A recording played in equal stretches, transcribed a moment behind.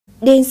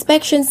The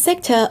inspection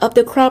sector of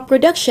the Crop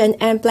Production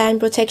and Plant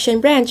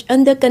Protection Branch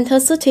under Cần Thơ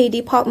City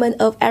Department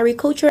of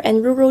Agriculture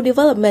and Rural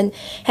Development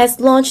has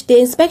launched the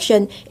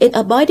inspection in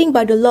abiding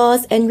by the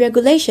laws and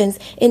regulations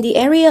in the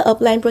area of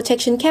plant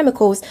protection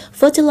chemicals,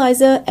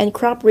 fertilizer, and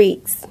crop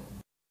risks.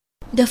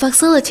 The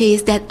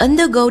facilities that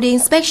undergo the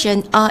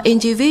inspection are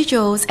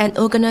individuals and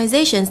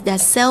organizations that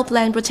sell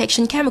plant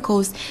protection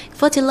chemicals,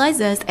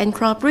 fertilizers, and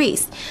crop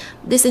risks.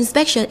 This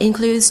inspection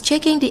includes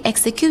checking the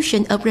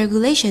execution of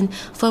regulation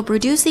for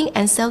producing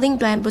and selling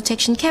plant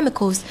protection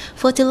chemicals,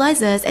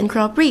 fertilizers, and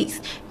crop risks,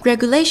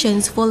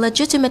 regulations for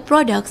legitimate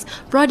products,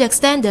 product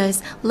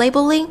standards,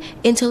 labeling,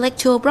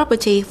 intellectual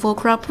property for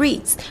crop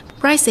risks,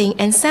 pricing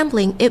and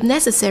sampling if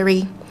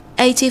necessary.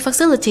 80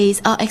 facilities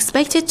are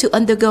expected to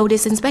undergo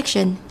this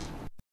inspection.